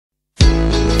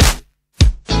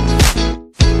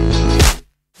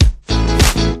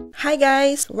Hi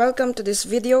guys! Welcome to this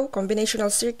video, Combinational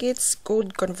Circuits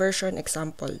Code Conversion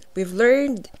Example. We've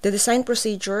learned the design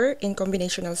procedure in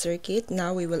combinational circuit.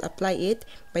 Now we will apply it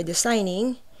by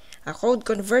designing a code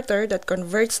converter that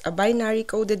converts a binary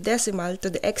coded decimal to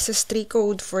the Excess-3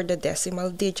 code for the decimal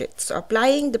digits. So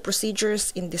applying the procedures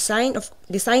in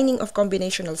designing of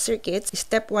combinational circuits,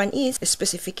 step 1 is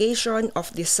specification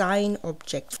of design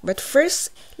object. But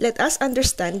first, let us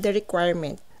understand the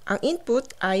requirement. Ang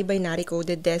input ay binary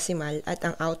coded decimal at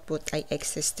ang output ay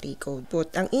Excess-3 code.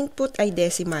 Ang input ay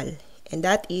decimal and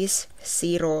that is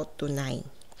 0 to 9.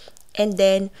 And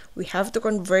then, we have to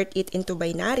convert it into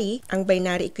binary. Ang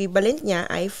binary equivalent niya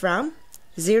ay from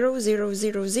 0000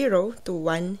 to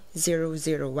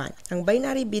 1001. Ang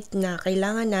binary bit na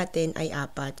kailangan natin ay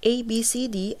 4. A, B, C,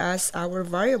 D as our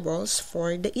variables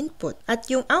for the input. At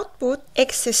yung output,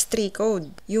 Excess-3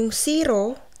 code. Yung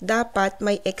 0, dapat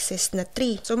may excess na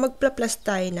 3. So, magpla-plus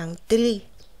tayo ng 3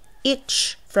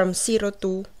 each from 0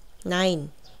 to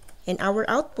 9. And our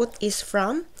output is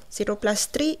from 0 plus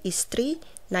 3 is 3.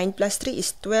 9 plus 3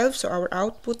 is 12. So, our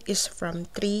output is from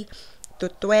 3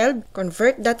 to 12.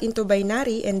 Convert that into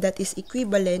binary and that is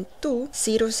equivalent to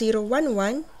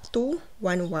 0011 to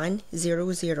 1100.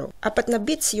 Apat na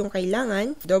bits yung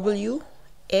kailangan. W,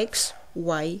 X,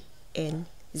 Y, and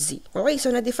Z. Okay,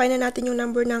 so na-define na natin yung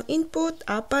number ng input,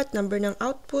 4, number ng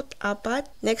output, 4.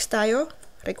 Next tayo,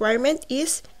 requirement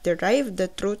is derive the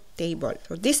truth table.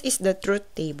 So this is the truth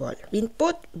table.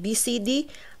 Input, BCD,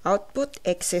 output,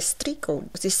 Excess-3 code.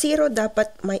 Kasi 0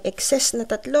 dapat may excess na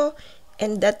 3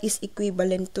 and that is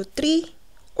equivalent to 3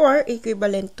 or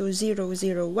equivalent to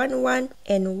 0011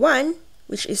 and 1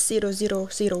 which is 0001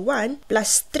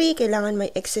 plus 3, kailangan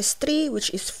may excess 3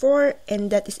 which is 4 and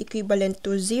that is equivalent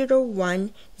to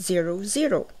 0100.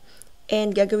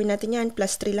 And gagawin natin yan,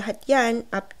 plus 3 lahat yan,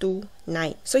 up to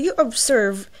 9. So you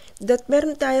observe that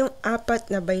meron tayong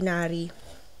 4 na binary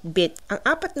bit. Ang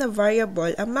 4 na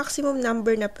variable, ang maximum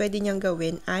number na pwede niyang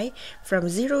gawin ay from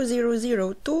 000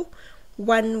 to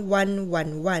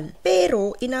 1111.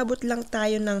 Pero, inabot lang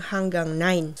tayo ng hanggang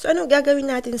 9. So, anong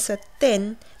gagawin natin sa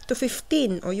 10 to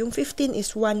 15? O, yung 15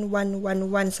 is 1111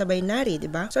 sa binary,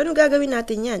 diba? So, anong gagawin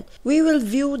natin yan? We will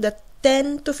view the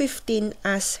 10 to 15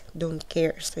 as don't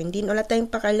care. So, hindi wala tayong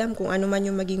pakialam kung ano man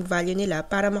yung maging value nila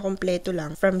para makompleto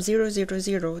lang from 000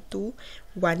 to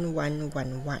 1111.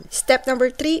 Step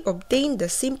number 3, obtain the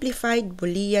simplified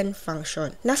Boolean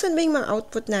function. Nasaan ba yung mga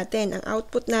output natin? Ang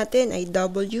output natin ay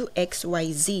W, X, Y,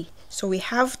 Z. So, we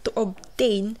have to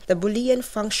obtain the Boolean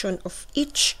function of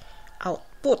each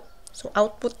output. So,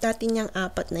 output natin yung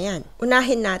 4 na yan.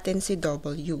 Unahin natin si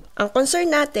W. Ang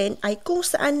concern natin ay kung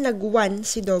saan nag-1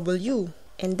 si W.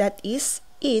 And that is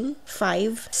in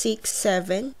 5, 6,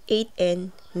 7, 8,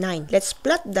 and 9. Let's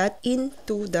plot that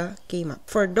into the K-map.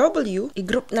 For W,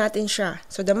 i-group natin siya.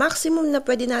 So, the maximum na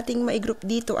pwede nating ma-group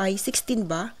dito ay 16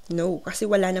 ba? No, kasi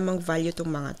wala namang value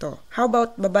tong mga to. How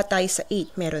about baba tayo sa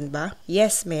 8? Meron ba?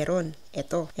 Yes, meron.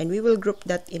 Ito. And we will group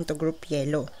that into group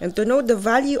yellow. And to know the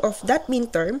value of that mean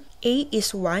term, A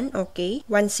is 1, okay?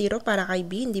 1, 0 para kay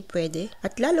B, hindi pwede.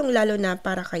 At lalong-lalo na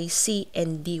para kay C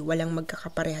and D. Walang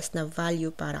magkakaparehas na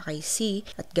value para kay C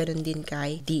at ganun din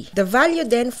kay D. The value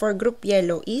then for group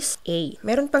yellow is A.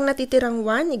 Meron pang natitirang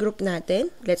 1, i-group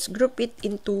natin. Let's group it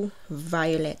into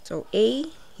violet. So, A,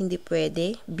 hindi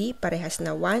pwede. B, parehas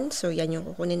na 1. So, yan yung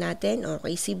kukunin natin.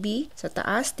 Okay, si B. Sa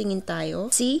taas, tingin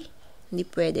tayo. C, hindi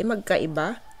pwede.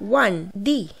 Magkaiba. 1,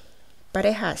 D.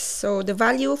 Parehas. So, the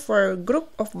value for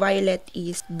group of violet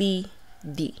is B,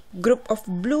 D. Group of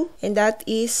blue, and that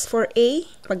is for A,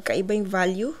 magkaiba yung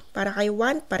value. Para kay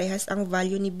 1, parehas ang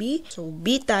value ni B. So,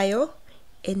 B tayo.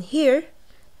 And here,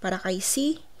 para kay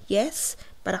C, yes.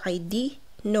 Para kay D,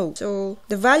 no. So,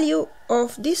 the value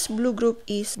of this blue group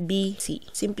is B, C.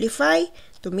 Simplify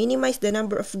to minimize the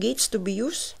number of gates to be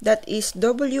used. That is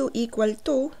W equal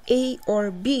to A or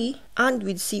B and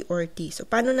with C or T. So,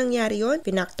 paano nangyari yun?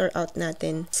 Pinactor out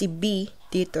natin si B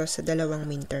dito sa dalawang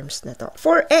mean terms na to.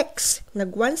 For X,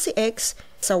 nag-1 si X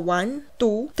sa 1,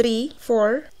 2, 3,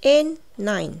 4, and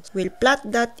 9. We'll plot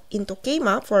that into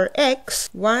K-map for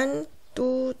X, 1,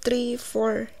 2, 3,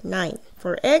 4, 9.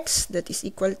 For X, that is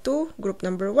equal to group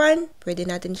number 1. Pwede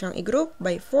natin siyang i-group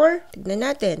by 4. Tignan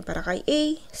natin. Para kay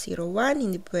A, 0, 1.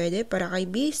 Hindi pwede. Para kay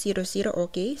B, 0, 0.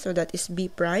 Okay. So, that is B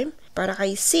prime. Para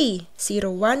kay C,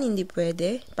 0, 1. Hindi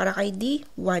pwede. Para kay D,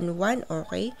 1, 1.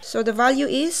 Okay. So, the value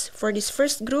is, for this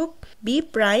first group, B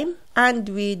prime and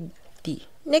with D.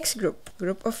 Next group,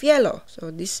 group of yellow.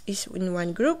 So, this is in one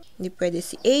group. Hindi pwede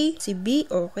si A, si B,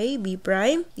 okay, B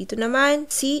prime. Dito naman,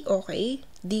 C, okay,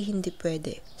 D, hindi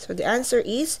pwede. So, the answer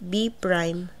is B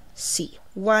prime C.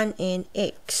 1 and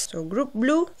X. So, group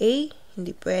blue, A,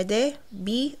 hindi pwede.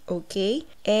 B, okay.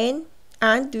 And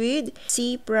with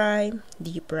C prime,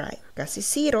 D prime. Kasi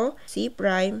 0, C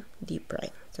prime, D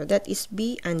prime. So, that is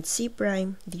B and C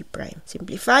prime, D prime.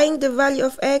 Simplifying the value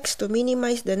of X to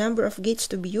minimize the number of gates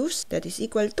to be used, that is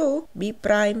equal to B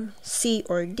prime, C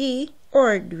or D,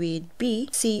 or with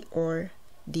B, C or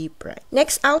D prime.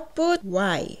 Next output,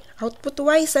 Y. Output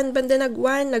Y, saan banda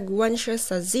nag-1? Nag-1 siya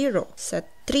sa 0, sa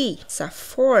 3, sa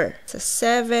 4, sa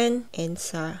 7, and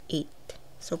sa 8.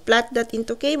 So, plot that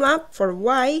into K-map. For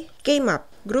Y, K-map.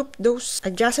 Group those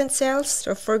adjacent cells.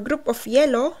 So, for group of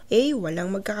yellow, A,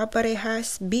 walang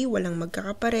magkakaparehas. B, walang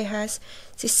magkakaparehas.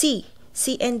 C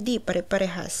and D,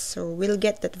 pare-parehas. So, we'll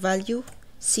get that value.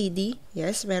 CD,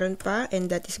 yes, meron pa,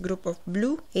 and that is group of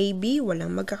blue. AB,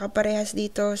 walang magkakaparehas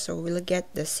dito, so we'll get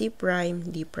the C prime,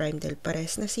 D prime, dahil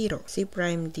parehas na 0. C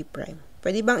prime, D prime.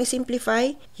 Pwede bang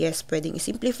i-simplify? Yes, pwedeng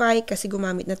i-simplify kasi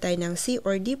gumamit na tayo ng C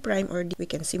or D prime or D. We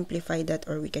can simplify that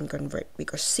or we can convert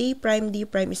because C prime, D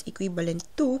prime is equivalent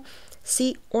to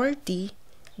C or D,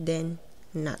 then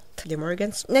not. De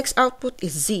Morgan's next output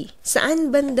is Z.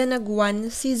 Saan banda nag-1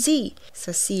 si Z?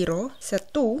 Sa 0, sa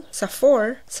 2, sa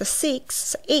 4, sa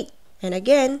 6, sa 8. And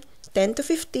again, 10 to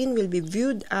 15 will be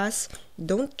viewed as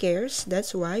don't cares.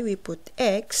 That's why we put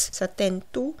X sa 10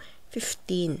 to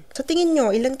 15. Sa tingin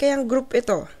nyo, ilan kayang group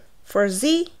ito? For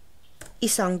Z,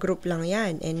 isang group lang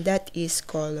yan. And that is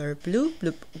color blue,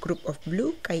 group of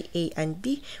blue, kay A and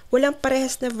B. Walang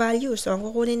parehas na value. So, ang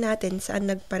kukunin natin,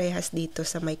 saan nagparehas dito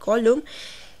sa may column?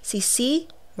 Si C,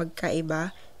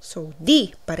 magkaiba. So,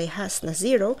 D, parehas na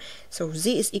 0. So,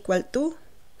 Z is equal to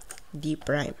D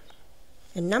prime.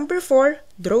 And number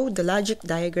 4, draw the logic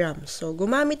diagram. So,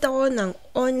 gumamit ako ng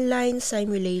online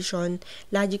simulation,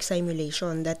 logic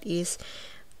simulation. That is,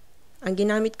 ang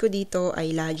ginamit ko dito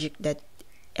ay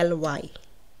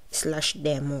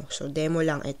logic.ly/demo. So, demo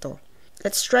lang ito.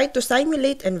 Let's try to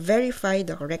simulate and verify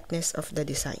the correctness of the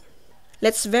design.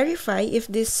 Let's verify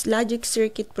if this logic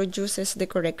circuit produces the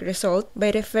correct result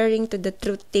by referring to the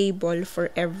truth table for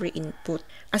every input.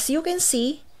 As you can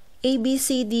see, A, B,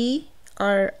 C, D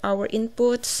are our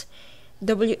inputs,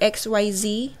 W, X, Y,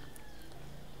 Z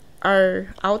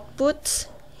are outputs,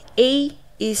 A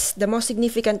is the most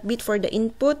significant bit for the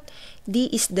input, D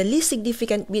is the least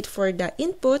significant bit for the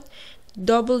input,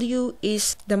 W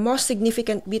is the most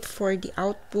significant bit for the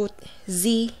output,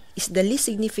 Z is the least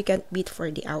significant bit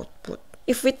for the output.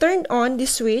 If we turned on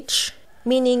this switch,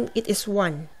 meaning it is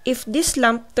 1. If this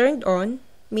lamp turned on,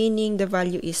 meaning the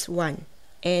value is 1.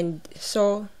 And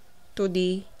so, to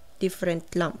the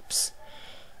different lamps.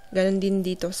 Ganon din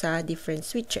dito sa different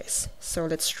switches. So,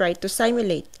 let's try to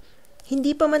simulate.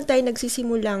 Hindi pa man tayo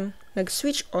nagsisimulang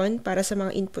nag-switch on para sa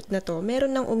mga input na to,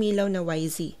 meron ng umilaw na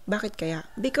YZ. Bakit kaya?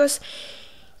 Because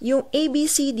yung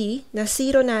ABCD na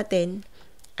 0 natin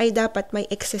ay dapat may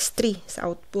excess-3 sa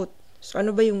output. So,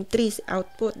 ano ba yung 3 sa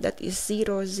output? That is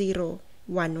 0, 0,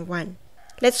 1, 1.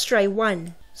 Let's try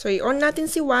 1. So, i-on natin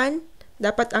si 1.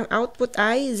 Dapat ang output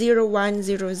ay 0, 1,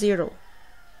 0, 0.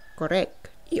 Correct.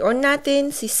 I-on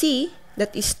natin si C.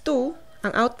 That is 2.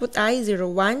 Ang output ay 0,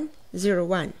 1, 0,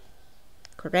 1.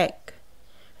 Correct.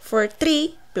 For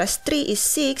 3 plus 3 is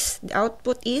 6. The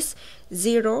output is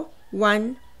 0,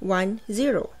 1, 1,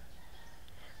 0.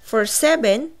 For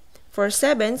 7, 0,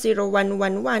 1,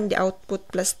 1, 1, the output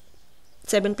plus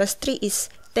 7 plus 3 is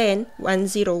 10, 1,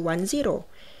 0, 1, 0.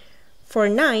 For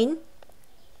 9,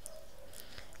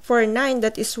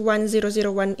 that is 1, 0,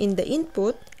 0, 1 in the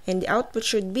input, and the output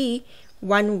should be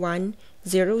 1, 1,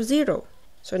 0, 0.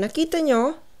 So, nakita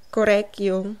nyo, correct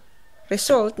yung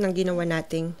result ng ginawa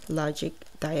nating logic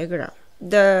diagram.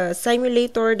 The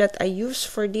simulator that I use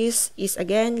for this is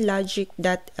again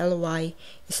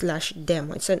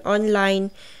logic.ly/demo. It's an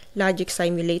online logic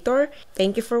simulator.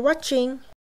 Thank you for watching.